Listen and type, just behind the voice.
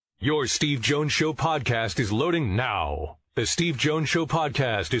Your Steve Jones Show podcast is loading now. The Steve Jones Show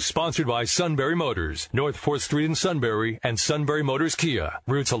podcast is sponsored by Sunbury Motors, North 4th Street in Sunbury, and Sunbury Motors Kia,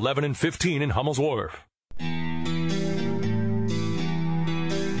 routes 11 and 15 in Hummel's Wharf.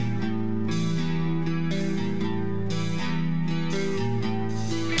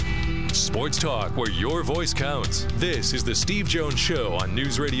 Sports talk where your voice counts. This is the Steve Jones Show on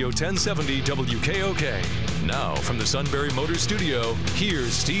News Radio 1070 WKOK. Now from the Sunbury Motors studio,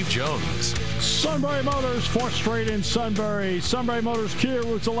 here's Steve Jones. Sunbury Motors, 4th Street in Sunbury. Sunbury Motors Kia,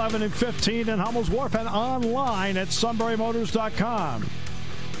 routes 11 and 15 in Hummel's Wharf, and online at sunburymotors.com.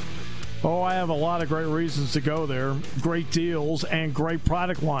 Oh, I have a lot of great reasons to go there. Great deals and great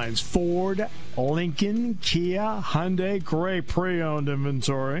product lines. Ford, Lincoln, Kia, Hyundai, great pre-owned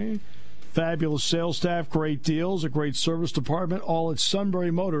inventory. Fabulous sales staff, great deals, a great service department, all at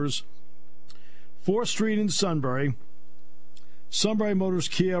Sunbury Motors, 4th Street in Sunbury. Sunbury Motors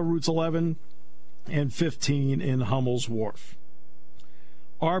Kia, routes 11 and 15 in Hummel's Wharf.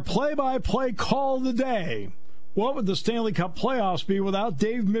 Our play-by-play call of the day. What would the Stanley Cup playoffs be without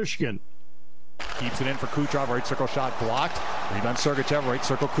Dave Mishkin? Keeps it in for Kucherov, right circle shot blocked. Rebound Sergachev, right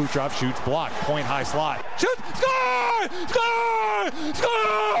circle Kucherov, shoots blocked. Point high slide. Shoots, score! Score!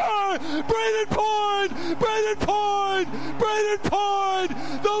 Score! Brayden Point! Brayden Point! Brayden Point!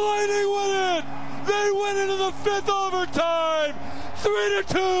 The Lightning win it! They win into the fifth overtime!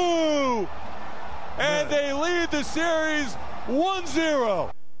 3-2! And they lead the series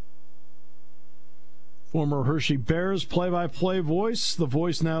 1-0. Former Hershey Bears play-by-play voice, the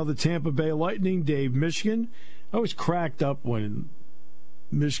voice now of the Tampa Bay Lightning, Dave Mishkin. I was cracked up when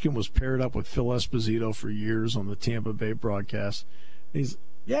Mishkin was paired up with Phil Esposito for years on the Tampa Bay broadcast. He's,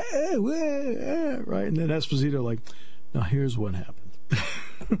 yeah, right? And then Esposito like, now here's what happened.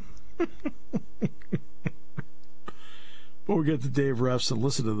 Before we get to Dave Refson,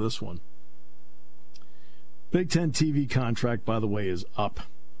 listen to this one. Big Ten TV contract, by the way, is up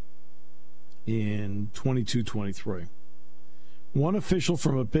in 22-23. One official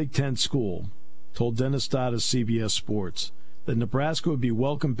from a Big Ten school told Dennis Dodd of CBS Sports that Nebraska would be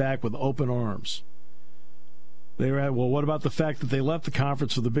welcomed back with open arms. They were at, well, what about the fact that they left the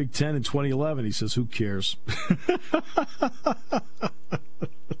conference for the Big Ten in 2011? He says, who cares?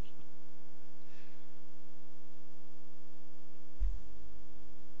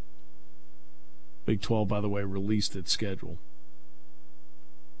 Big 12, by the way, released its schedule.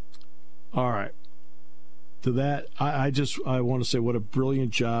 All right. To that, I want to say what a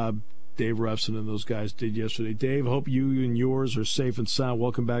brilliant job Dave Refson and those guys did yesterday. Dave, hope you and yours are safe and sound.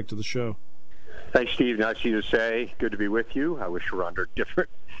 Welcome back to the show. Thanks, Steve. Nice of you to say. Good to be with you. I wish we were under different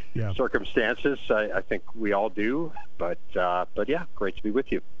circumstances. I think we all do. But yeah, great to be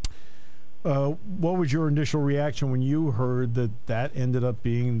with you. What was your initial reaction when you heard that ended up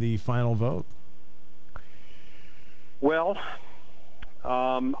being the final vote? Well,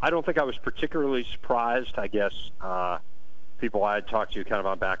 I don't think I was particularly surprised. I guess people I had talked to kind of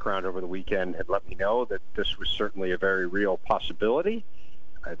on background over the weekend had let me know that this was certainly a very real possibility,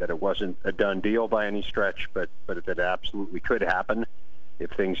 that it wasn't a done deal by any stretch, but that it absolutely could happen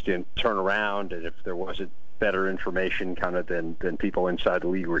if things didn't turn around and if there wasn't better information kind of than people inside the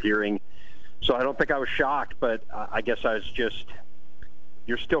league were hearing. So I don't think I was shocked, but I guess I was just,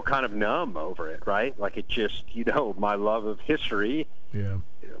 you're still kind of numb over it, right? Like it just, my love of history. Yeah.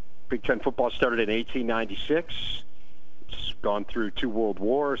 Big Ten football started in 1896. It's gone through 2 world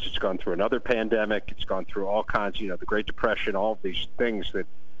wars. It's gone through another pandemic. It's gone through all kinds, the Great Depression, all of these things that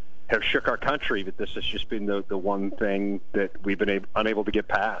have shook our country. But this has just been the one thing that we've been unable to get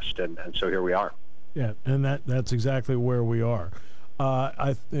past. And so here we are. Yeah, and that's exactly where we are.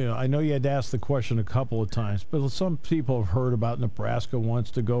 I know you had to ask the question a couple of times, but some people have heard about Nebraska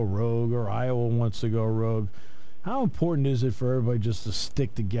wants to go rogue or Iowa wants to go rogue. How important is it for everybody just to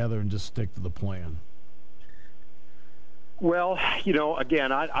stick together and just stick to the plan? Well,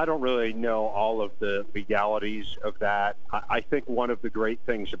 again, I don't really know all of the legalities of that. I think one of the great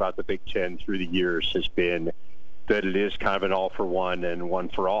things about the Big Ten through the years has been that it is kind of an all for one and one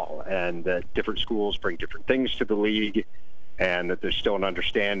for all, and that different schools bring different things to the league, and that there's still an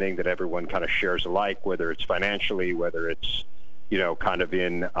understanding that everyone kind of shares alike, whether it's financially, whether it's, kind of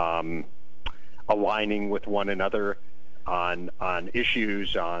in aligning with one another on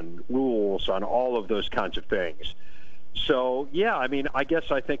issues, on rules, on all of those kinds of things. So, yeah, I guess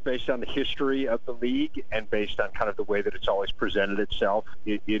I think based on the history of the league and based on kind of the way that it's always presented itself,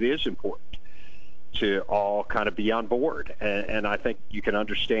 it is important to all kind of be on board. And I think you can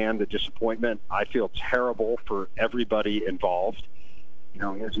understand the disappointment. I feel terrible for everybody involved.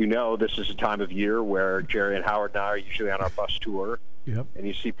 As you know, this is a time of year where Jerry and Howard and I are usually on our bus tour Yep. And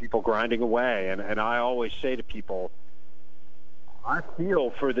you see people grinding away. And I always say to people, I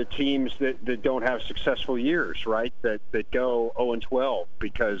feel for the teams that don't have successful years, right, that go 0-12,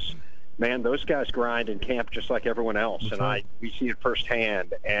 because, man, those guys grind in camp just like everyone else. That's and right. we see it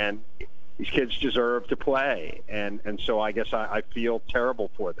firsthand. And these kids deserve to play. And so I guess I feel terrible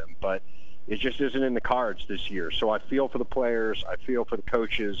for them. But it just isn't in the cards this year. So I feel for the players. I feel for the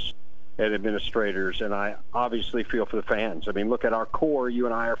coaches and administrators, and I obviously feel for the fans. I mean, look at our core. You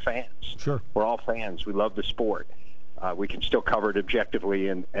and I are fans. Sure. We're all fans. We love the sport. We can still cover it objectively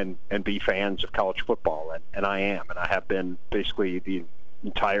and be fans of college football, and I am, and I have been basically the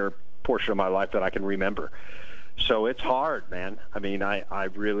entire portion of my life that I can remember. So it's hard, man. I mean, I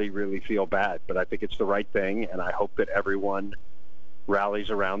really, really feel bad, but I think it's the right thing, and I hope that everyone rallies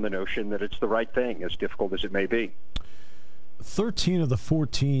around the notion that it's the right thing, as difficult as it may be. 13 of the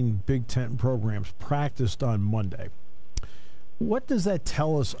 14 Big Ten programs practiced on Monday. What does that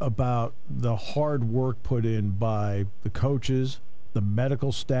tell us about the hard work put in by the coaches, the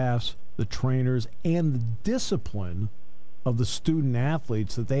medical staffs, the trainers, and the discipline of the student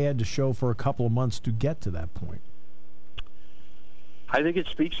athletes that they had to show for a couple of months to get to that point? I think it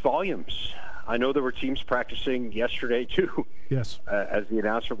speaks volumes. I know there were teams practicing yesterday, too. Yes. As the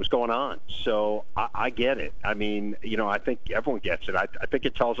announcement was going on. So I get it. I mean, I think everyone gets it. I think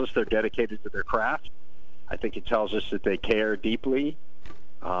it tells us they're dedicated to their craft. I think it tells us that they care deeply.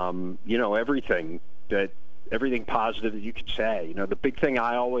 Everything positive that you could say. The big thing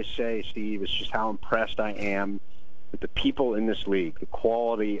I always say, Steve, is just how impressed I am with the people in this league, the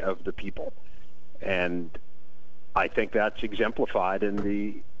quality of the people. And I think that's exemplified in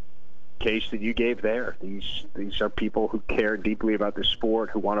the case that you gave there. These are people who care deeply about the sport,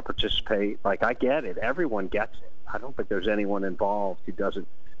 who want to participate. Like, I get it. Everyone gets it. I don't think there's anyone involved who doesn't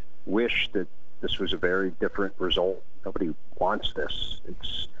wish that this was a very different result. Nobody wants this.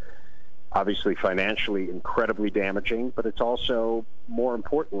 It's obviously financially incredibly damaging, but it's also, more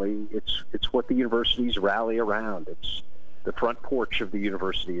importantly, it's what the universities rally around. It's the front porch of the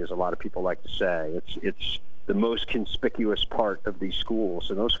university, as a lot of people like to say. It's the most conspicuous part of these schools,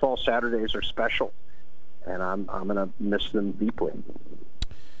 and those fall Saturdays are special, and I'm going to miss them deeply.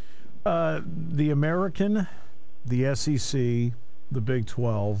 The American, the SEC, the Big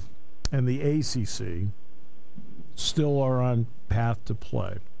 12, and the ACC still are on path to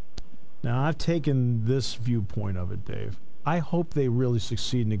play. Now, I've taken this viewpoint of it, Dave. I hope they really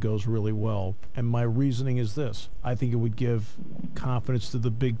succeed and it goes really well, and my reasoning is this. I think it would give confidence to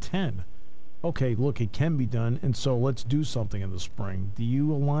the Big Ten. Okay, look, it can be done, and so let's do something in the spring. Do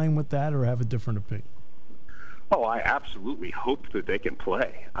you align with that or have a different opinion? Oh, I absolutely hope that they can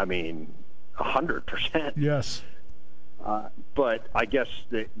play. I mean, 100%. Yes. But I guess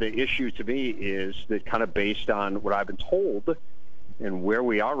the issue to me is that, kind of based on what I've been told and where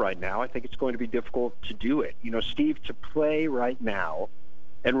we are right now, I think it's going to be difficult to do it. Steve, to play right now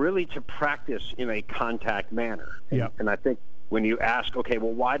and really to practice in a contact manner. Yep. And I think when you ask, okay,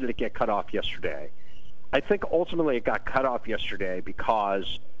 well, why did it get cut off yesterday? I think ultimately it got cut off yesterday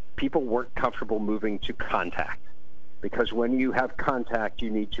because people weren't comfortable moving to contact. Because when you have contact, you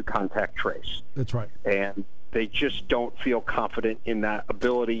need to contact trace. That's right. And they just don't feel confident in that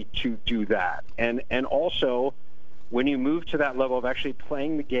ability to do that. And also, when you move to that level of actually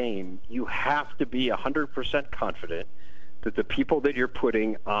playing the game, you have to be 100% confident that the people that you're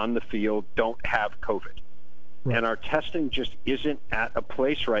putting on the field don't have COVID. Right. And our testing just isn't at a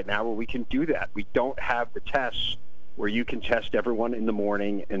place right now where we can do that. We don't have the tests where you can test everyone in the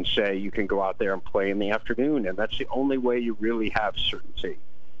morning and say you can go out there and play in the afternoon. And that's the only way you really have certainty.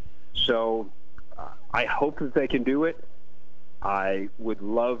 So I hope that they can do it. I would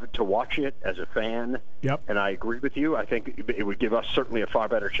love to watch it as a fan. Yep. And I agree with you. I think it would give us certainly a far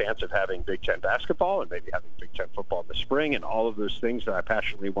better chance of having Big Ten basketball and maybe having Big Ten football in the spring and all of those things that I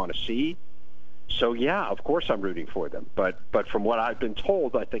passionately want to see. So, yeah, of course I'm rooting for them. But from what I've been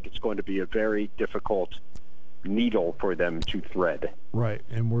told, I think it's going to be a very difficult needle for them to thread. Right,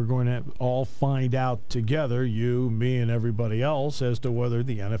 and we're going to all find out together, you, me, and everybody else, as to whether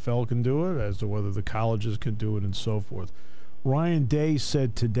the NFL can do it, as to whether the colleges can do it, and so forth. Ryan Day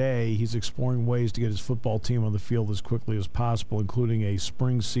said today he's exploring ways to get his football team on the field as quickly as possible, including a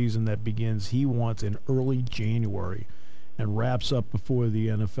spring season that begins, he wants, in early January and wraps up before the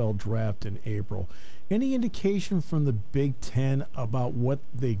NFL draft in April. Any indication from the Big Ten about what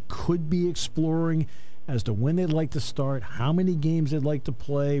they could be exploring as to when they'd like to start, how many games they'd like to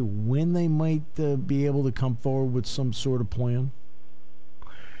play, when they might be able to come forward with some sort of plan?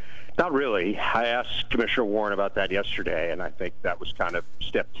 Not really. I asked Commissioner Warren about that yesterday, and I think that was kind of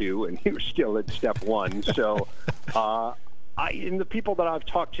step 2, and he was still at step 1. So in the people that I've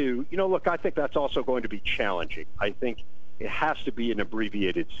talked to, look, I think that's also going to be challenging. I think it has to be an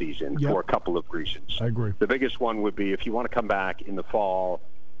abbreviated season for a couple of reasons. I agree. The biggest one would be if you want to come back in the fall,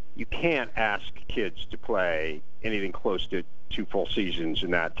 you can't ask kids to play anything close to 2 full seasons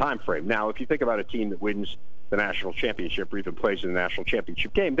in that time frame. Now, if you think about a team that wins the national championship or even plays in the national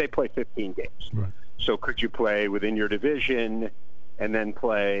championship game, they play 15 games. Right. So could you play within your division and then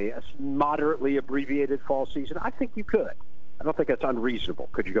play a moderately abbreviated fall season? I think you could. I don't think that's unreasonable.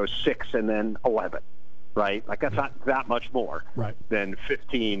 Could you go 6 and then 11, right? Like that's not that much more than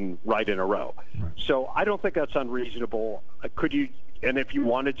 15 right in a row. Right. So I don't think that's unreasonable. Could you, and if you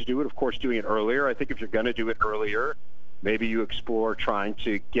wanted to do it, of course, doing it earlier. I think if you're going to do it earlier, maybe you explore trying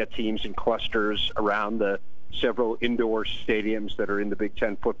to get teams in clusters around the several indoor stadiums that are in the Big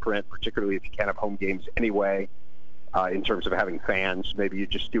Ten footprint, particularly if you can't have home games anyway. In terms of having fans, maybe you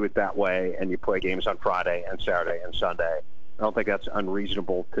just do it that way and you play games on Friday and Saturday and Sunday. I don't think that's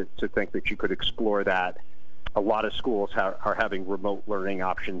unreasonable to think that you could explore that. A lot of schools are having remote learning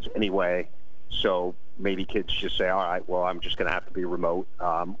options anyway, so maybe kids just say, all right, well, I'm just going to have to be remote.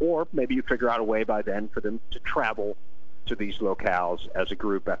 Or maybe you figure out a way by then for them to travel to these locales as a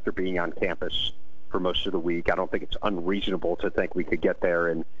group after being on campus for most of the week. I don't think it's unreasonable to think we could get there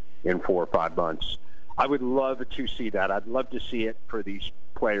in 4 or 5 months. I would love to see that. I'd love to see it for these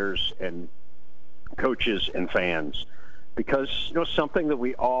players and coaches and fans because, something that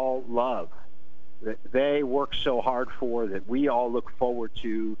we all love, that they work so hard for, that we all look forward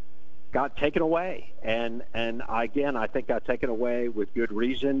to, got taken away. And again, I think got taken away with good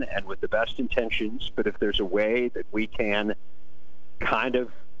reason and with the best intentions. But if there's a way that we can kind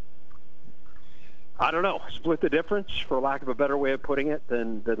of, I don't know, split the difference, for lack of a better way of putting it,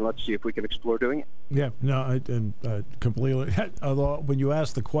 then let's see if we can explore doing it. Yeah, no, I completely. Although when you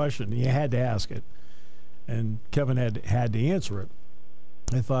asked the question, you had to ask it, and Kevin had to answer it.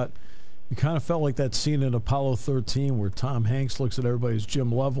 I thought you kind of felt like that scene in Apollo 13 where Tom Hanks looks at everybody's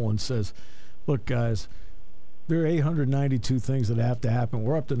Jim Lovell and says, "Look, guys, there are 892 things that have to happen.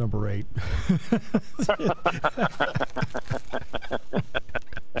 We're up to number 8."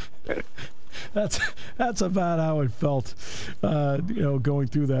 That's about how it felt, going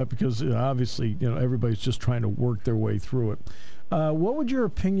through that, because obviously, everybody's just trying to work their way through it. What would your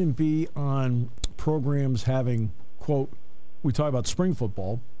opinion be on programs having, quote, we talk about spring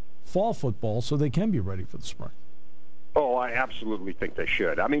football, fall football, so they can be ready for the spring? Oh, I absolutely think they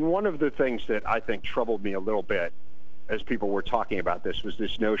should. I mean, one of the things that I think troubled me a little bit as people were talking about this was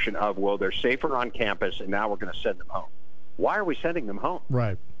this notion of, well, they're safer on campus and now we're going to send them home. Why are we sending them home?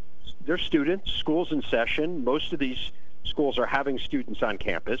 Right. They're students, school's in session. Most of these schools are having students on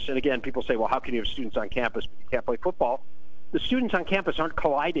campus. And again, people say, well, how can you have students on campus but you can't play football? The students on campus aren't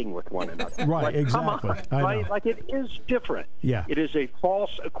colliding with one another. Right, exactly. Come on, right? Like, it is different. Yeah. It is a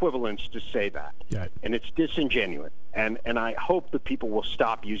false equivalence to say that. Yeah. And it's disingenuous. And I hope that people will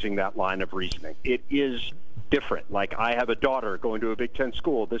stop using that line of reasoning. It is different. Like, I have a daughter going to a Big Ten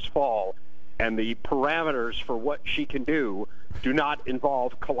school this fall, and the parameters for what she can do not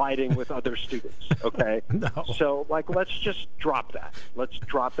involve colliding with other students, okay? No. So, let's just drop that. Let's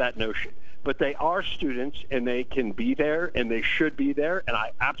drop that notion. But they are students, and they can be there, and they should be there, and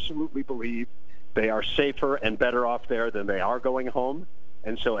I absolutely believe they are safer and better off there than they are going home.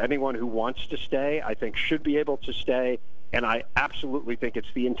 And so anyone who wants to stay, I think, should be able to stay, and I absolutely think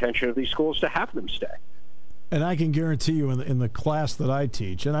it's the intention of these schools to have them stay. And I can guarantee you in the class that I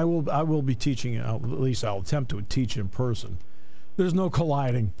teach, and I will be teaching, at least I'll attempt to teach in person, there's no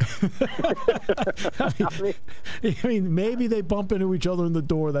colliding. I mean, maybe they bump into each other in the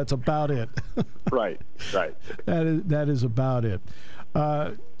door. That's about it. Right. That is about it.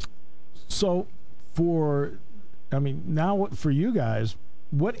 So now for you guys,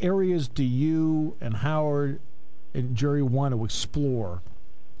 what areas do you and Howard and Jerry want to explore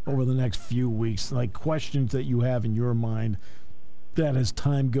over the next few weeks? Like questions that you have in your mind that as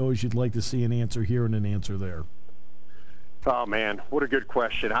time goes, you'd like to see an answer here and an answer there. Oh, man, what a good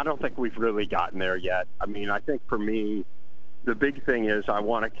question. I don't think we've really gotten there yet. I mean, I think for me, the big thing is I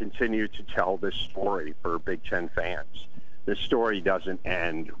want to continue to tell this story for Big Ten fans. This story doesn't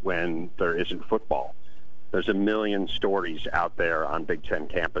end when there isn't football. There's a million stories out there on Big Ten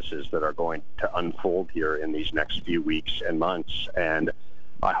campuses that are going to unfold here in these next few weeks and months, and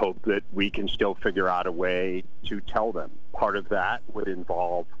I hope that we can still figure out a way to tell them. Part of that would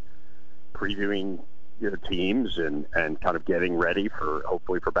involve previewing teams and kind of getting ready for,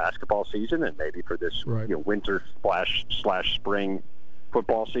 hopefully, for basketball season and maybe for this winter slash spring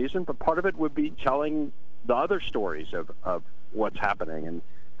football season. But part of it would be telling the other stories of what's happening. And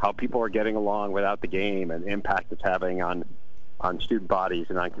how people are getting along without the game and the impact it's having on student bodies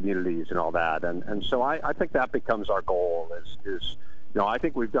and on communities and all that. And so I think that becomes our goal is I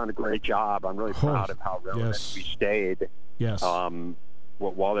think we've done a great job. I'm really proud of how relevant we stayed. Yes.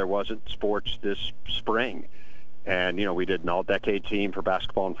 While there wasn't sports this spring. And, we did an all-decade team for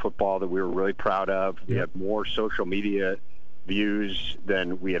basketball and football that we were really proud of. We had more social media views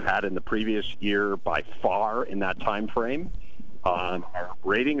than we had in the previous year by far in that time frame. Our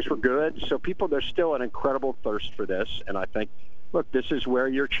ratings were good. So there's still an incredible thirst for this. And I think, look, this is where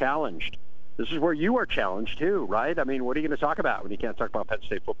you're challenged. This is where you are challenged too, right? I mean, what are you going to talk about when you can't talk about Penn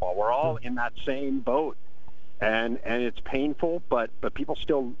State football? We're all in that same boat. And it's painful, but people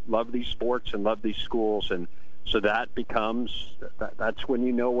still love these sports and love these schools. And so that becomes, that's when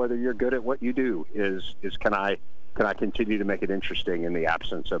you know whether you're good at what you do is can I continue to make it interesting in the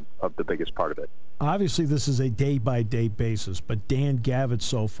absence of the biggest part of it? Obviously, this is a day-by-day basis, but Dan Gavitt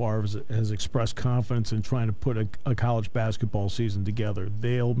so far has expressed confidence in trying to put a college basketball season together.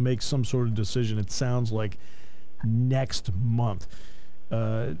 They'll make some sort of decision, it sounds like, next month.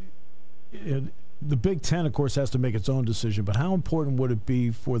 The Big Ten, of course, has to make its own decision, but how important would it be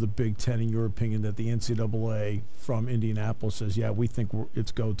for the Big Ten, in your opinion, that the NCAA from Indianapolis says, yeah, we think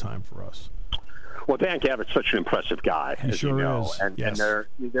it's go time for us? Well, Dan Gavitt's such an impressive guy, as sure you know. is. And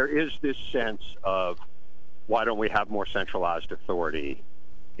there is this sense of, why don't we have more centralized authority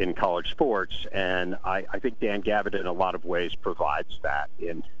in college sports? And I think Dan Gavitt, in a lot of ways, provides that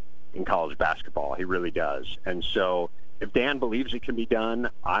in college basketball. He really does. And so if Dan believes it can be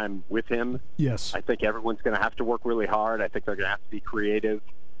done, I'm with him. Yes. I think everyone's going to have to work really hard. I think they're going to have to be creative.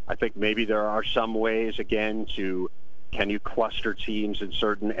 I think maybe there are some ways, again, can you cluster teams in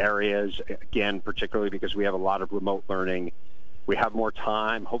certain areas, again, particularly because we have a lot of remote learning. We have more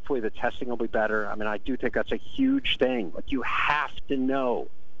time. Hopefully the testing will be better. I mean, I do think that's a huge thing. Like, you have to know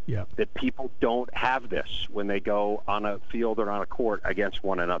that people don't have this when they go on a field or on a court against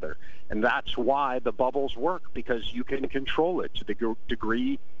one another. And that's why the bubbles work, because you can control it to the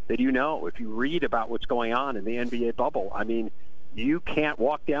degree that you know. If you read about what's going on in the NBA bubble, I mean, you can't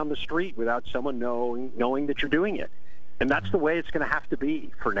walk down the street without someone knowing that you're doing it. And that's the way it's going to have to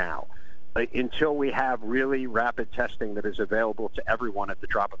be for now, until we have really rapid testing that is available to everyone at the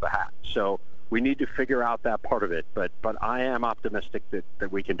drop of a hat. So we need to figure out that part of it, but I am optimistic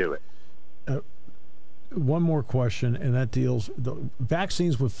that we can do it. One more question, and that deals the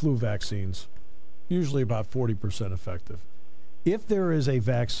vaccines with flu vaccines, usually about 40% effective. If there is a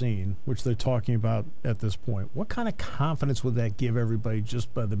vaccine, which they're talking about at this point, what kind of confidence would that give everybody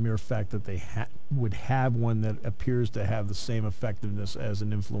just by the mere fact that they would have one that appears to have the same effectiveness as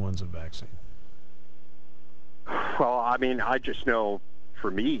an influenza vaccine? Well, I mean, I just know,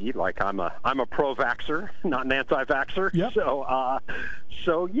 for me, like, I'm a pro-vaxxer, not an anti-vaxxer. Yep.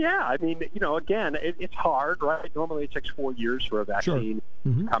 So yeah, I mean, again, it's hard, right? Normally it takes 4 years for a vaccine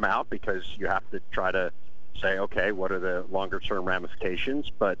to come out, because you have to try to say, okay, what are the longer-term ramifications?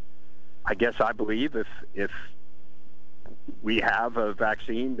 But I guess I believe if we have a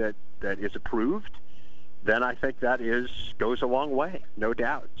vaccine that is approved, then I think that goes a long way, no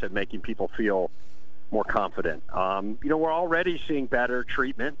doubt, to making people feel more confident. We're already seeing better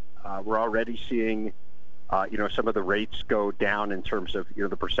treatment. We're already seeing, some of the rates go down in terms of,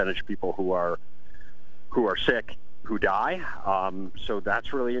 the percentage of people who are sick who die. So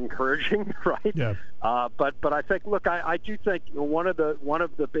that's really encouraging, right? Yeah. But I think, look, I do think one of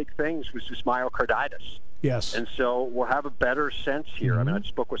the big things was this myocarditis. Yes. And so we'll have a better sense here. I mean, I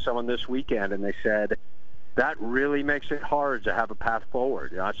spoke with someone this weekend, and they said that really makes it hard to have a path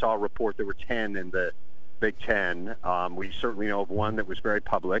forward. I saw a report there were 10 in the Big Ten. We certainly know of one that was very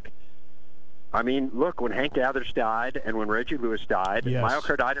public. I mean, look, when Hank Gathers died and when Reggie Lewis died,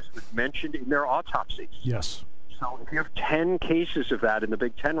 myocarditis was mentioned in their autopsies. Yes. So if you have 10 cases of that in the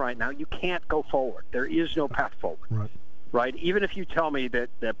Big Ten right now, you can't go forward. There is no path forward. Right? Even if you tell me that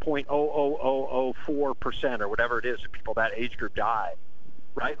 0.00004% or whatever it is of people that age group die,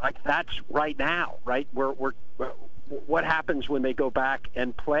 right? Like, that's right now, right? What happens when they go back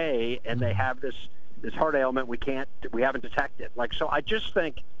and play and they have this heart ailment we haven't detected? Like, so I just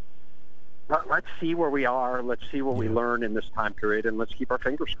think, let's see where we are. Let's see what we learn in this time period, and let's keep our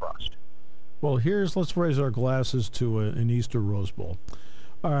fingers crossed. Well, let's raise our glasses to an Easter Rose Bowl.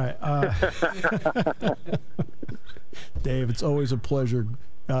 All right. Dave, it's always a pleasure.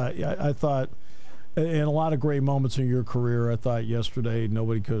 I thought, in a lot of great moments in your career, I thought yesterday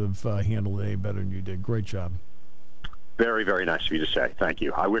nobody could have handled it any better than you did. Great job. Very, very nice of you to say. Thank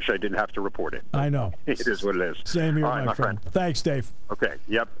you. I wish I didn't have to report it. I know. It is what it is. Same here, all right, my friend. Thanks, Dave. Okay.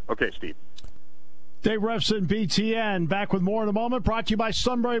 Yep. Okay, Steve. Dave Refson, BTN, back with more in a moment. Brought to you by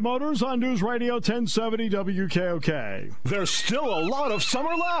Sunbury Motors on News Radio 1070 WKOK. There's still a lot of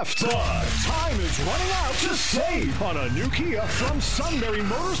summer left, but time is running out to save on a new Kia from Sunbury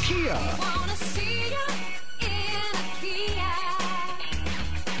Motors Kia. Wanna see you in a Kia.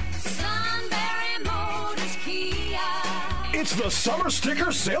 Sunbury Motors Kia. It's the summer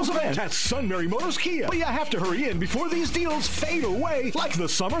sticker sales event at Sunbury Motors Kia. But you have to hurry in before these deals fade away like the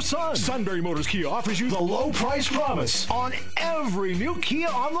summer sun. Sunbury Motors Kia offers you the low price promise on every new Kia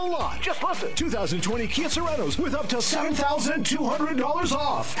on the lot. Just listen. 2020 Kia Sorentos with up to $7,200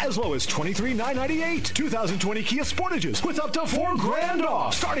 off. As low as $23,998. 2020 Kia Sportages with up to $4,000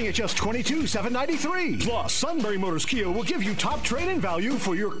 off. Starting at just $22,793. Plus, Sunbury Motors Kia will give you top trade-in value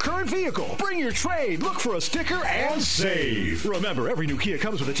for your current vehicle. Bring your trade, look for a sticker, and save. Remember, every new Kia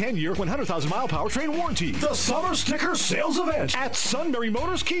comes with a 10-year, 100,000-mile powertrain warranty. The Summer Sticker Sales Event at Sunbury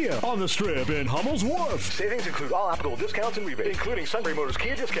Motors Kia on the Strip in Hummel's Wharf. Savings include all applicable discounts and rebates, including Sunbury Motors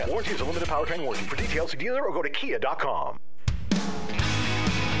Kia discount. Warranty is a limited powertrain warranty. For details, see dealer or go to kia.com.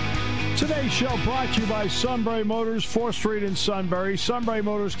 Today's show brought to you by Sunbury Motors, 4th Street in Sunbury. Sunbury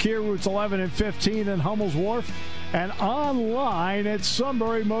Motors Kia, routes 11 and 15 in Hummel's Wharf. And online at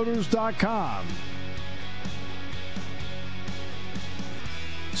sunburymotors.com.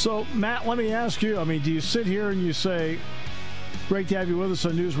 So, Matt, let me ask you, do you sit here and you say, great to have you with us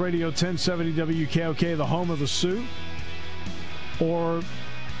on News Radio 1070 WKOK, the home of the suit? Or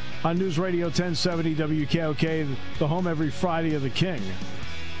on News Radio 1070 WKOK, the home every Friday of the King?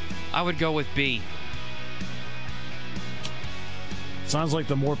 I would go with B. Sounds like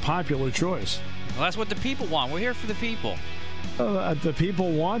the more popular choice. Well, that's what the people want. We're here for the people. The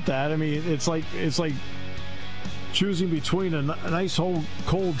people want that. It's like choosing between a nice whole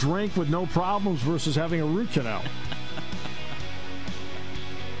cold drink with no problems versus having a root canal.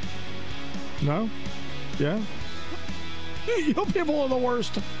 No? Yeah? You people are the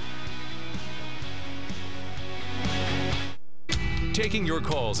worst. Taking your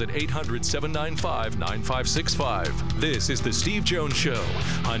calls at 800-795-9565. This is The Steve Jones Show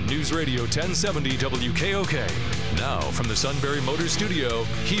on News Radio 1070 WKOK. Now, from the Sunbury Motors Studio,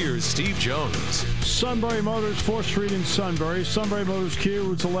 here's Steve Jones. Sunbury Motors, 4th Street in Sunbury. Sunbury Motors Kia,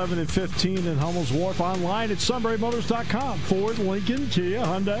 routes 11 and 15 in Hummel's Wharf. Online at sunburymotors.com. Ford, Lincoln, Kia,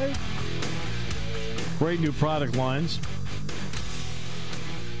 Hyundai. Great new product lines.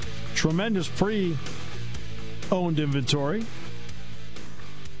 Tremendous pre-owned inventory.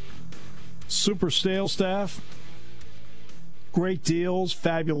 Super sales staff, great deals,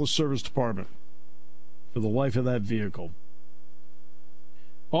 fabulous service department for the life of that vehicle.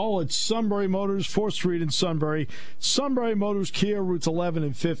 All at Sunbury Motors, 4th Street in Sunbury. Sunbury Motors Kia, routes 11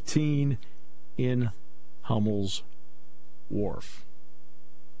 and 15 in Hummel's Wharf.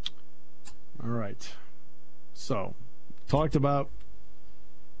 All right. So, talked about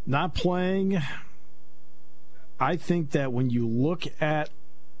not playing. I think that when you look at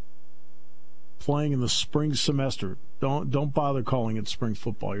playing in the spring semester, don't bother calling it spring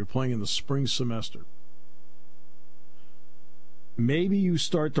football. You're playing in the spring semester. Maybe you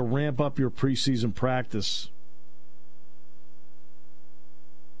start to ramp up your preseason practice.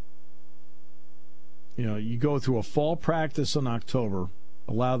 You go through a fall practice in October,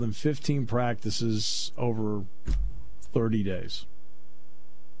 allow them 15 practices over 30 days.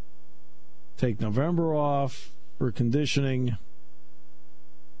 Take November off for conditioning.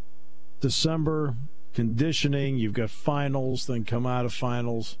 December, conditioning, you've got finals, then come out of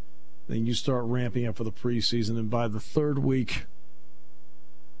finals, then you start ramping up for the preseason, and by the third week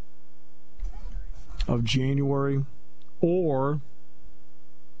of January, or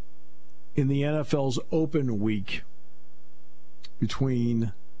in the NFL's open week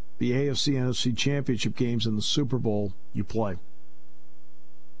between the AFC and NFC championship games and the Super Bowl, you play.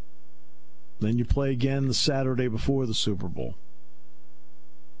 Then you play again the Saturday before the Super Bowl.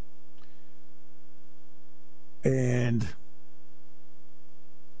 And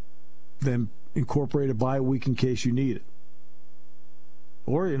then incorporate a bye week in case you need it,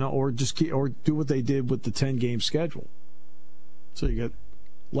 or or do what they did with the 10-game schedule. So you got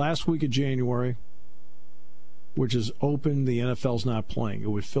last week of January, which is open. The NFL's not playing. It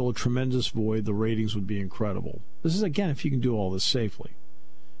would fill a tremendous void. The ratings would be incredible. This is again if you can do all this safely.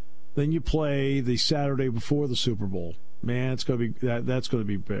 Then you play the Saturday before the Super Bowl. Man, it's going to be that's going to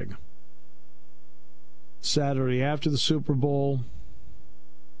be big. Saturday after the Super Bowl,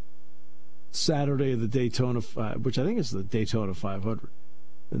 Saturday of the Daytona, which I think is the Daytona 500,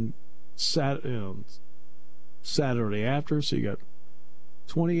 and Saturday after, so you got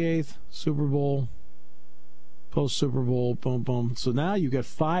 28th Super Bowl, Post Super Bowl, boom, boom. So now you've got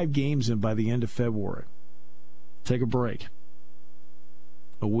 5 games in by the end of February. Take a break.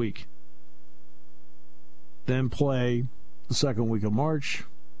 A week. Then play the second week of March,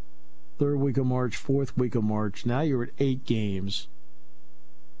 third week of March, fourth week of March. Now you're at 8 games.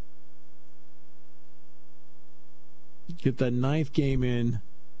 Get that 9th game in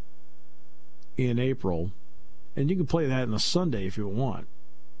April, and you can play that on a Sunday if you want.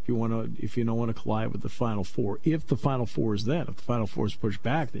 If you don't want to collide with the Final Four. If the Final Four is then, if the Final Four is pushed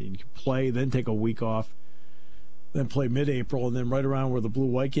back, then you can play, then take a week off, then play mid-April, and then right around where the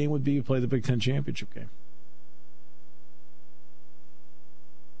blue-white game would be, you play the Big Ten championship game.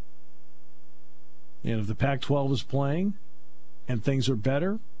 And if the Pac-12 is playing and things are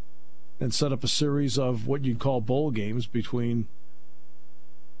better, then set up a series of what you'd call bowl games between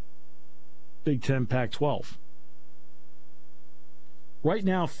Big Ten, Pac-12. Right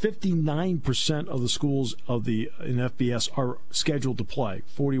now, 59% of the schools in FBS are scheduled to play.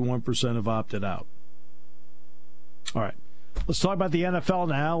 41% have opted out. All right. Let's talk about the NFL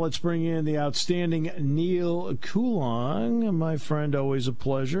now. Let's bring in the outstanding Neil Coulon. My friend, always a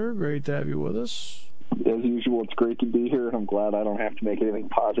pleasure. Great to have you with us. As usual, it's great to be here, and I'm glad I don't have to make anything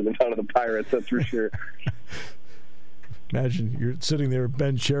positive out of the Pirates, that's for sure. Imagine you're sitting there,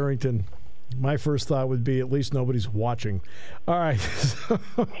 Ben Cherington. My first thought would be at least nobody's watching. All right.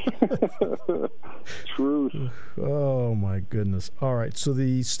 Truth. Oh, my goodness. All right. So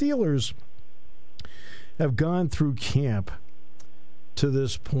the Steelers have gone through camp to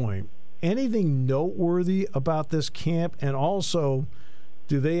this point. Anything noteworthy about this camp? And also,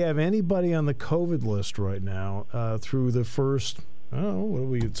 do they have anybody on the COVID list right now through the first,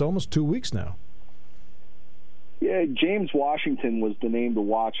 it's almost 2 weeks now. Yeah, James Washington was the name to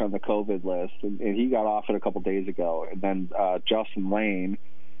watch on the COVID list, and he got off it a couple days ago. And then Justin Lane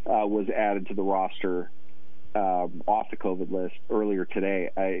was added to the roster off the COVID list earlier today.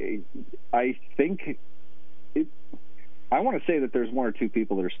 I think I want to say that there's 1 or 2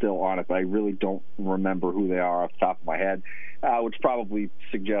 people that are still on it, but I really don't remember who they are off the top of my head, which probably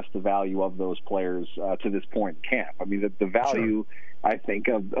suggests the value of those players to this point in camp. I mean, the value, sure, I think,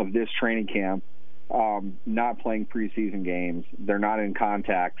 of this training camp, not playing preseason games. They're not in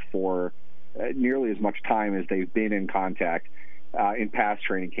contact for nearly as much time as they've been in contact in past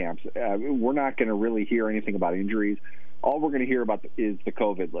training camps. We're not going to really hear anything about injuries. All we're going to hear about is the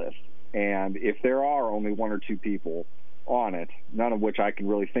COVID list. And if there are only 1 or 2 people on it, none of which I can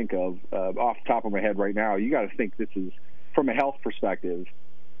really think of off the top of my head right now, you got to think this is, from a health perspective,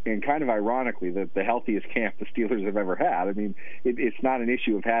 and kind of ironically, the healthiest camp the Steelers have ever had. I mean, it's not an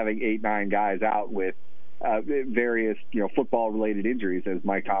issue of having 8-9 guys out with various, football-related injuries, as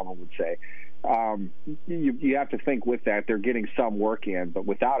Mike Tomlin would say. You have to think with that they're getting some work in, but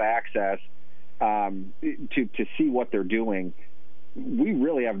without access to see what they're doing, we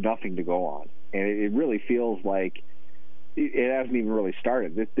really have nothing to go on. And it really feels like it hasn't even really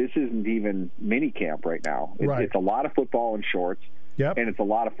started. This isn't even mini camp right now. It's a lot of football in shorts. Yep. And it's a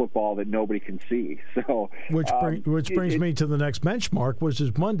lot of football that nobody can see. So, which brings me to the next benchmark, which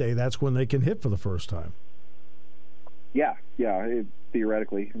is Monday. That's when they can hit for the first time. Yeah,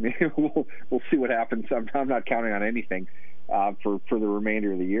 theoretically. I mean, we'll see what happens. I'm not counting on anything for the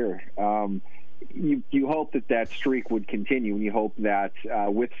remainder of the year. You hope that streak would continue, and you hope that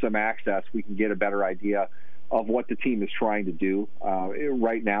with some access we can get a better idea of what the team is trying to do.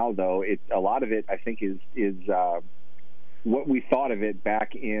 Right now, though, a lot of it, I think, is what we thought of it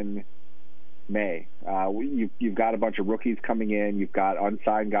back in May. You've got a bunch of rookies coming in. You've got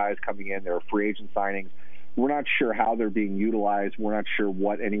unsigned guys coming in. There are free agent signings. We're not sure how they're being utilized. We're not sure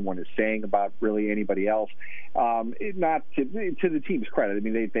what anyone is saying about really anybody else. Not to the team's credit. I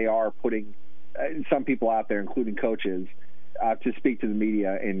mean, they are putting some people out there, including coaches, to speak to the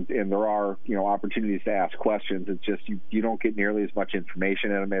media, and there are opportunities to ask questions. It's just you don't get nearly as much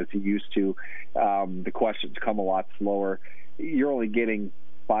information in them as you used to. The questions come a lot slower. You're only getting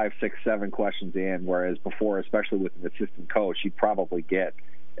 5, 6, 7 questions in, whereas before, especially with an assistant coach, you'd probably get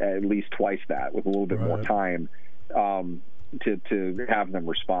at least twice that with a little bit more time to have them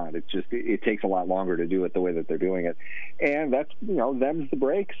respond. It takes a lot longer to do it the way that they're doing it, and that's them's the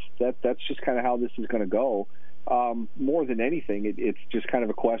breaks. That's just kind of how this is going to go. More than anything, it's just kind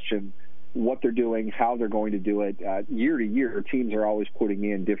of a question what they're doing, how they're going to do it. Year to year, teams are always putting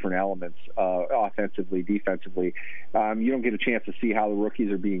in different elements, offensively, defensively. You don't get a chance to see how the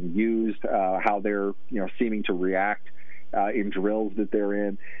rookies are being used, how they're seeming to react in drills that they're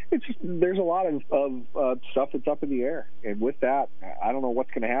in. There's a lot of stuff that's up in the air, and with that, I don't know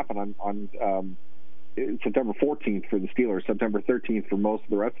what's going to happen on September 14th for the Steelers, September 13th for most of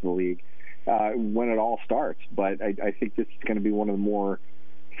the rest of the league. when it all starts. But I think this is going to be one of the more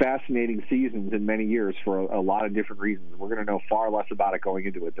fascinating seasons in many years for a lot of different reasons. We're going to know far less about it going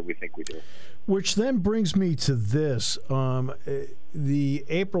into it than we think we do. Which then brings me to this. The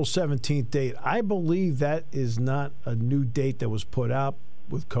April 17th date, I believe that is not a new date that was put out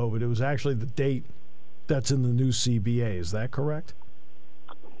with COVID. It was actually the date that's in the new CBA. Is that correct?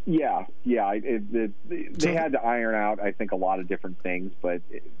 Yeah. They had to iron out, I think, a lot of different things, but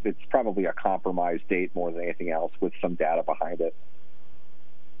it's probably a compromise date more than anything else with some data behind it.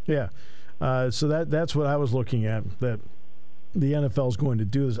 Yeah. So that's what I was looking at, that the NFL is going to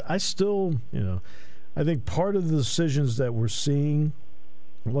do this. I still, I think part of the decisions that we're seeing,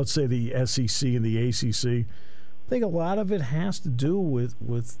 let's say the SEC and the ACC, I think a lot of it has to do with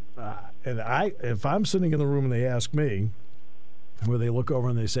if I'm sitting in the room and they ask me, where they look over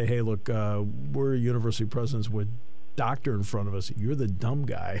and they say, hey, look, we're university presidents with doctor in front of us. You're the dumb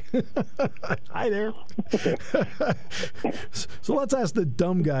guy. Hi there. So let's ask the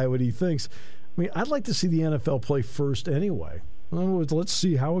dumb guy what he thinks. I mean, I'd like to see the NFL play first anyway. In other words, let's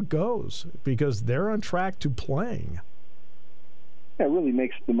see how it goes, because they're on track to playing. It really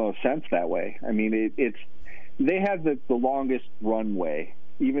makes the most sense that way. I mean, they had the longest runway,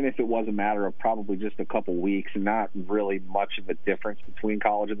 even if it was a matter of probably just a couple weeks and not really much of a difference between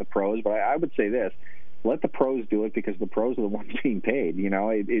college and the pros. But I would say this: let the pros do it, because the pros are the ones being paid.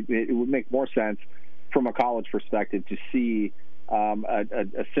 It would make more sense from a college perspective to see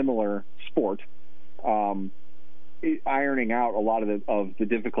a similar sport ironing out a lot of the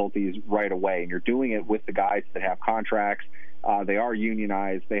difficulties right away. And you're doing it with the guys that have contracts. They are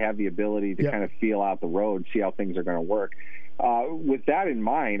unionized. They have the ability to kind of feel out the road, see how things are going to work. With that in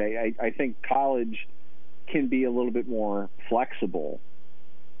mind, I think college can be a little bit more flexible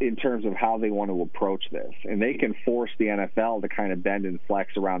in terms of how they want to approach this. And they can force the NFL to kind of bend and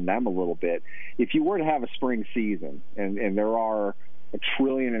flex around them a little bit. If you were to have a spring season, and there are 1.5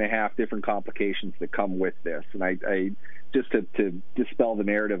 trillion different complications that come with this, and I just to dispel the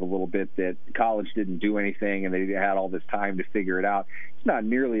narrative a little bit that college didn't do anything and they had all this time to figure it out. It's not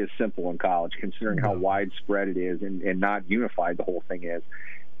nearly as simple in college, considering how widespread it is and not unified the whole thing is.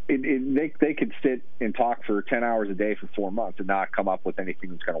 They could sit and talk for 10 hours a day for 4 months and not come up with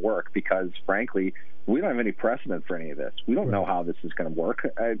anything that's going to work, because, frankly, we don't have any precedent for any of this. We don't know how this is going to work.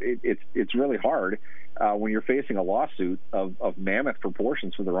 It's really hard when you're facing a lawsuit of mammoth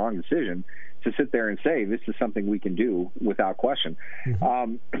proportions for the wrong decision to sit there and say this is something we can do without question.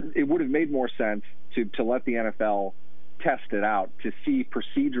 It would have made more sense to let the NFL test it out, to see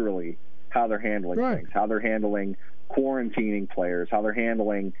procedurally how they're handling things, how they're handling quarantining players, how they're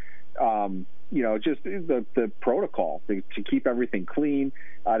handling, just the protocol to keep everything clean,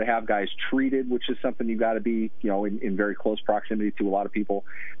 to have guys treated, which is something you've got to be, in very close proximity to a lot of people.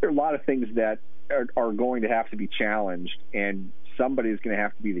 There are a lot of things that are going to have to be challenged, and somebody's going to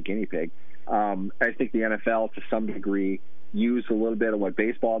have to be the guinea pig. I think the NFL, to some degree, used a little bit of what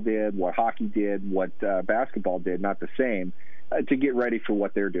baseball did, what hockey did, what basketball did, not the same, to get ready for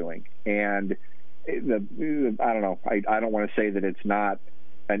what they're doing. And I don't know. I don't want to say that it's not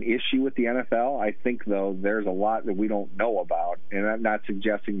an issue with the NFL. I think, though, there's a lot that we don't know about, and I'm not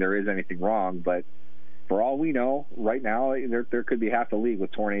suggesting there is anything wrong, but for all we know, right now, there could be half the league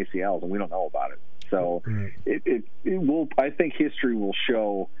with torn ACLs, and we don't know about it. So it will. I think history will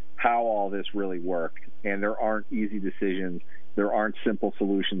show how all this really worked, and there aren't easy decisions. There aren't simple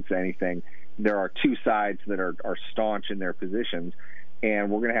solutions to anything. There are two sides that are staunch in their positions,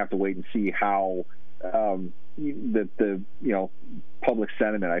 and we're going to have to wait and see how the public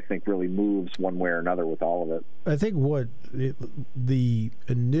sentiment, I think, really moves one way or another with all of it. I think the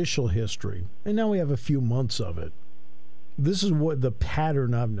initial history, and now we have a few months of it, this is what the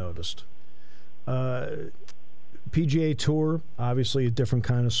pattern I've noticed. PGA Tour, obviously a different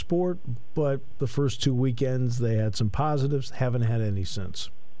kind of sport, but the first 2 weekends they had some positives, haven't had any since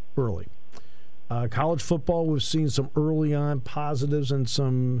early. College football, we've seen some early on positives and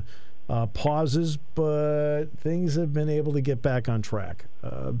some pauses, but things have been able to get back on track.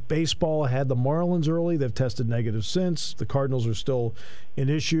 Baseball had the Marlins early. They've tested negative since. The Cardinals are still an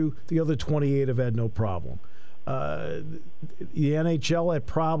issue. The other 28 have had no problem. The NHL had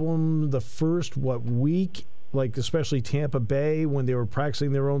problem the first, week, like especially Tampa Bay when they were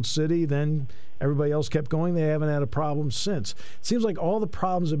practicing their own city. Then everybody else kept going. They haven't had a problem since. It seems like all the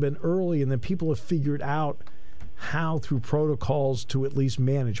problems have been early, and then people have figured out how, through protocols, to at least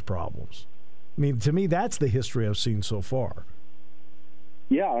manage problems. I mean, to me, that's the history I've seen so far.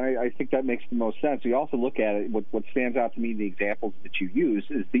 Yeah, I think that makes the most sense. We also look at it, what stands out to me in the examples that you use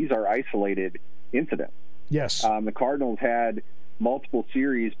is these are isolated incidents. Yes. The Cardinals had multiple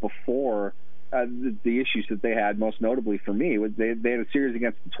series before the issues that they had. Most notably for me was they had a series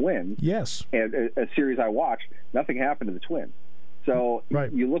against the Twins. Yes, and a series I watched. Nothing happened to the Twins. So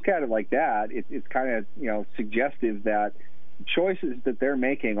you look at it like that. It's kind of suggestive that choices that they're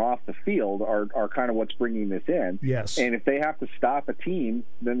making off the field are kind of what's bringing this in. Yes. And if they have to stop a team,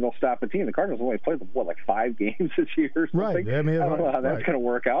 then they'll stop a team. The Cardinals only played, like 5 games this year or something? Right. I mean, I don't know how that's going to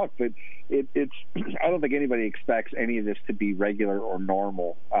work out, but it's I don't think anybody expects any of this to be regular or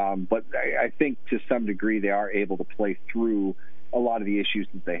normal. But I think to some degree they are able to play through a lot of the issues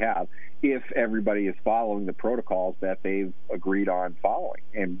that they have if everybody is following the protocols that they've agreed on following.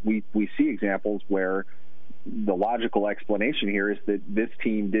 And we see examples where the logical explanation here is that this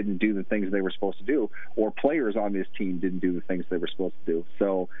team didn't do the things they were supposed to do, or players on this team didn't do the things they were supposed to do.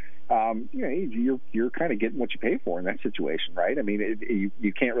 So, you're kind of getting what you pay for in that situation, right? I mean,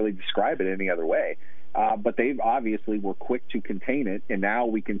 you can't really describe it any other way. But they obviously were quick to contain it, and now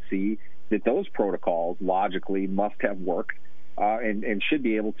we can see that those protocols logically must have worked and should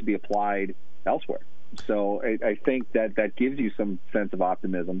be able to be applied elsewhere. So I think that gives you some sense of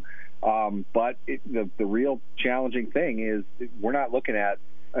optimism. But the real challenging thing is we're not looking at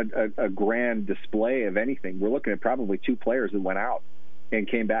a grand display of anything. We're looking at probably 2 players that went out and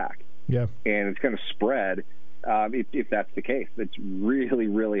came back. Yeah. And it's going to spread if that's the case. It's really,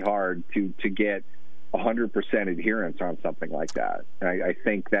 really hard to get 100% adherence on something like that. And I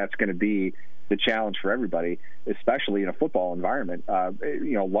think that's going to be the challenge for everybody, especially in a football environment,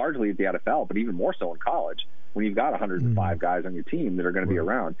 largely at the NFL, but even more so in college. When you've got 105 guys on your team that are going to be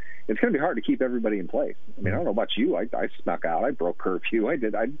around, it's going to be hard to keep everybody in place. I mean, I don't know about you. I snuck out. I broke curfew. I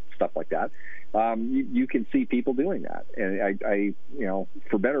did stuff like that. You can see people doing that. And I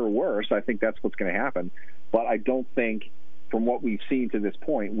for better or worse, I think that's what's going to happen. But I don't think, from what we've seen to this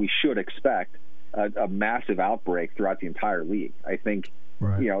point, we should expect a massive outbreak throughout the entire league. I think,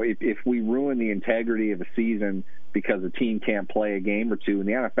 if we ruin the integrity of a season because a team can't play a game or two in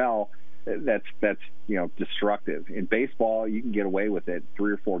the NFL, that's destructive. In baseball, you can get away with it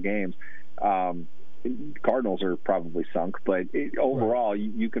 3 or 4 games. Cardinals are probably sunk, but overall,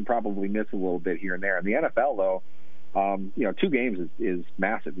 you can probably miss a little bit here and there. In the NFL, though, 2 games is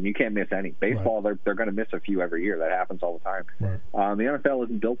massive, and you can't miss any. Baseball, they're going to miss a few every year. That happens all the time. Right. The NFL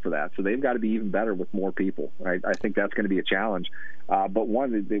isn't built for that, so they've got to be even better with more people. I think that's going to be a challenge, but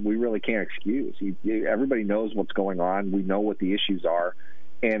one that we really can't excuse. Everybody knows what's going on. We know what the issues are,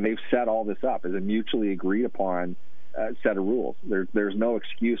 and they've set all this up as a mutually agreed upon set of rules. There's no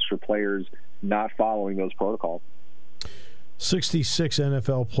excuse for players not following those protocols. 66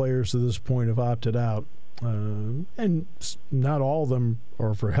 NFL players to this point have opted out. And not all of them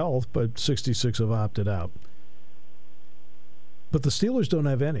are for health, but 66 have opted out. But the Steelers don't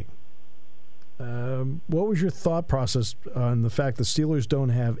have any. What was your thought process on the fact the Steelers don't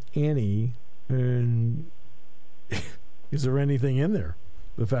have any? And is there anything in there?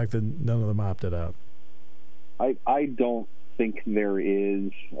 The fact that none of them opted out. I don't think there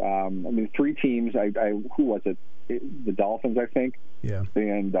is. 3 teams. Who was it? The Dolphins, I think. Yeah.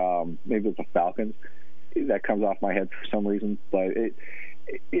 And maybe it was the Falcons. That comes off my head for some reason, but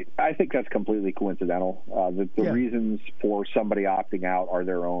I think that's completely coincidental. The reasons for somebody opting out are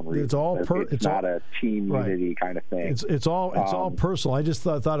their own reasons. It's not a team unity kind of thing. It's all personal. I just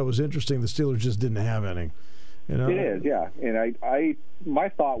thought it was interesting the Steelers just didn't have any. It is, yeah. And my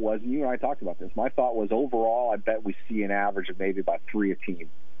thought was, and you and I talked about this. My thought was overall, I bet we see an average of maybe about 3 a team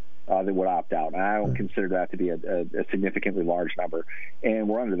that would opt out. And I don't consider that to be a significantly large number. And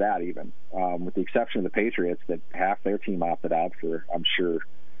we're under that even, with the exception of the Patriots, that half their team opted out for, I'm sure,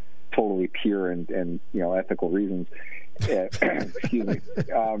 totally pure and ethical reasons. Excuse me.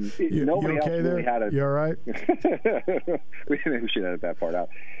 Nobody else really had a... You all right? We should edit that part out.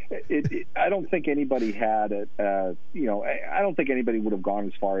 I don't think anybody had I don't think anybody would have gone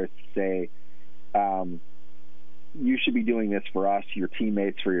as far as to say, you should be doing this for us, your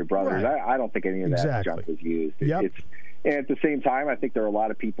teammates, for your brothers. Right. I don't think any of that junk was used. And at the same time, I think there are a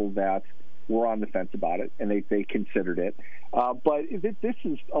lot of people that were on the fence about it, and they considered it. But this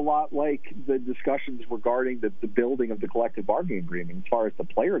is a lot like the discussions regarding the building of the collective bargaining agreement. As far as the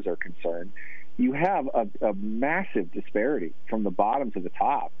players are concerned, you have a massive disparity from the bottom to the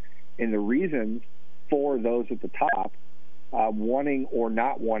top. And the reasons for those at the top wanting or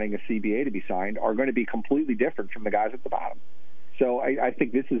not wanting a CBA to be signed are going to be completely different from the guys at the bottom. So I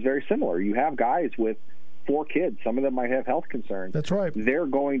think this is very similar. You have guys with 4 kids. Some of them might have health concerns. That's right. They're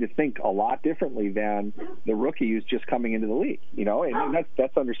going to think a lot differently than the rookie who's just coming into the league. And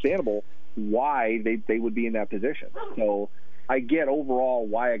that's understandable why they would be in that position. So I get overall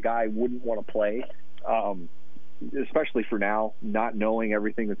why a guy wouldn't want to play. especially for now, not knowing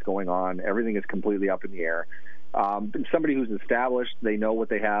everything that's going on. Everything is completely up in the air. Somebody who's established, they know what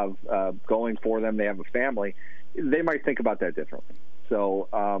they have going for them, they have a family, they might think about that differently. So,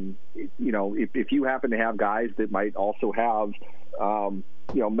 if you happen to have guys that might also have,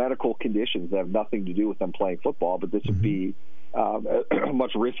 medical conditions that have nothing to do with them playing football, but this would be a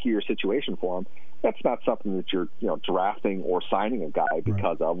much riskier situation for them, that's not something that you're, drafting or signing a guy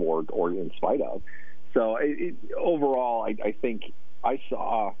because of or in spite of. So, overall, I think I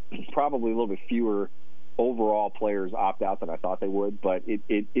saw probably a little bit fewer overall players opt out than I thought they would, but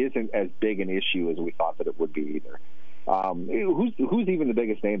it isn't as big an issue as we thought that it would be either. Who's even the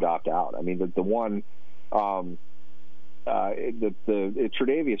biggest name to opt out? I mean, the one,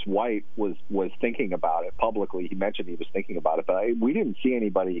 Tre'Davious White was thinking about it publicly. He mentioned he was thinking about it, but we didn't see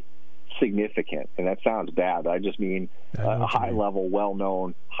anybody significant, and that sounds bad, but I just mean a high-level,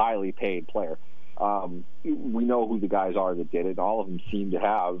 well-known, highly paid player. We know who the guys are that did it, and all of them seem to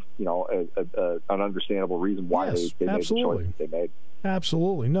have, an understandable reason why they made the choice that they made.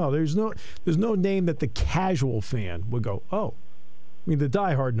 Absolutely. No, there's no name that the casual fan would go, oh. I mean, the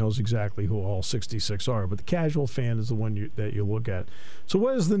diehard knows exactly who all 66 are, but the casual fan is the one that you look at. So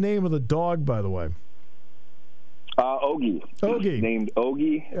what is the name of the dog, by the way? Ogie. Named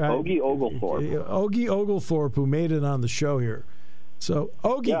Ogie. Ogie Oglethorpe. Ogie Oglethorpe, who made it on the show here. So,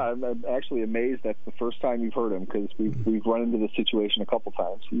 Ogie. Yeah, I'm actually amazed that's the first time you've heard him, because we've run into this situation a couple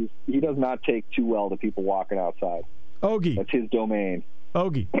times. He does not take too well to people walking outside. Ogie. That's his domain.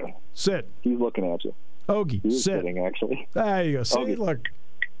 Ogie, sit. He's looking at you. Ogie, he is sit. Sitting, actually. There you go. See, look.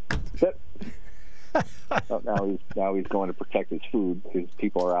 Sit. Now he's going to protect his food because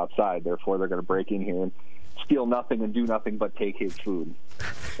people are outside. Therefore, they're going to break in here and steal nothing and do nothing but take his food.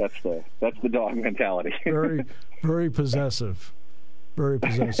 That's the dog mentality. Very, very possessive. Very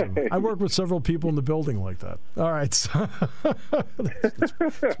possessive. I work with several people in the building like that. All right. So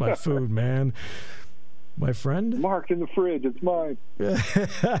that's my food, man. My friend? Marked in the fridge. It's mine.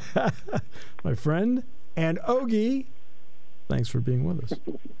 My friend and Ogie, thanks for being with us.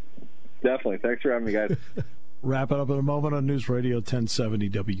 Definitely. Thanks for having me, guys. Wrap it up in a moment on News Radio 1070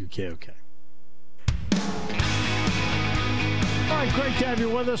 WKOK. All right, great to have you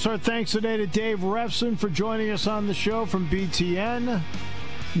with us. Our thanks today to Dave Refson for joining us on the show from BTN.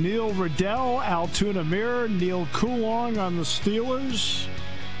 Neil Riddell, Altoona Mirror, Neil Coulong on the Steelers.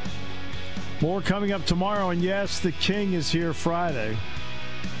 More coming up tomorrow, and yes, the King is here Friday.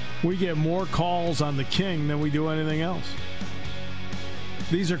 We get more calls on the King than we do anything else.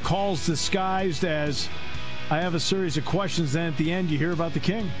 These are calls disguised as, I have a series of questions, then at the end you hear about the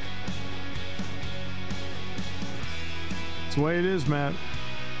King. It's the way it is, Matt.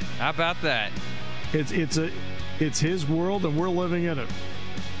 How about that? It's his world, and we're living in it.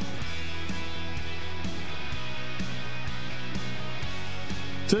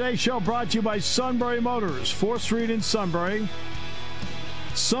 Today's show brought to you by Sunbury Motors, 4th Street in Sunbury.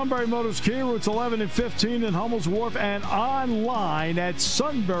 Sunbury Motors Kia, routes 11 and 15 in Hummel's Wharf, and online at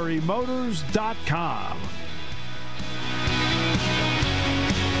sunburymotors.com.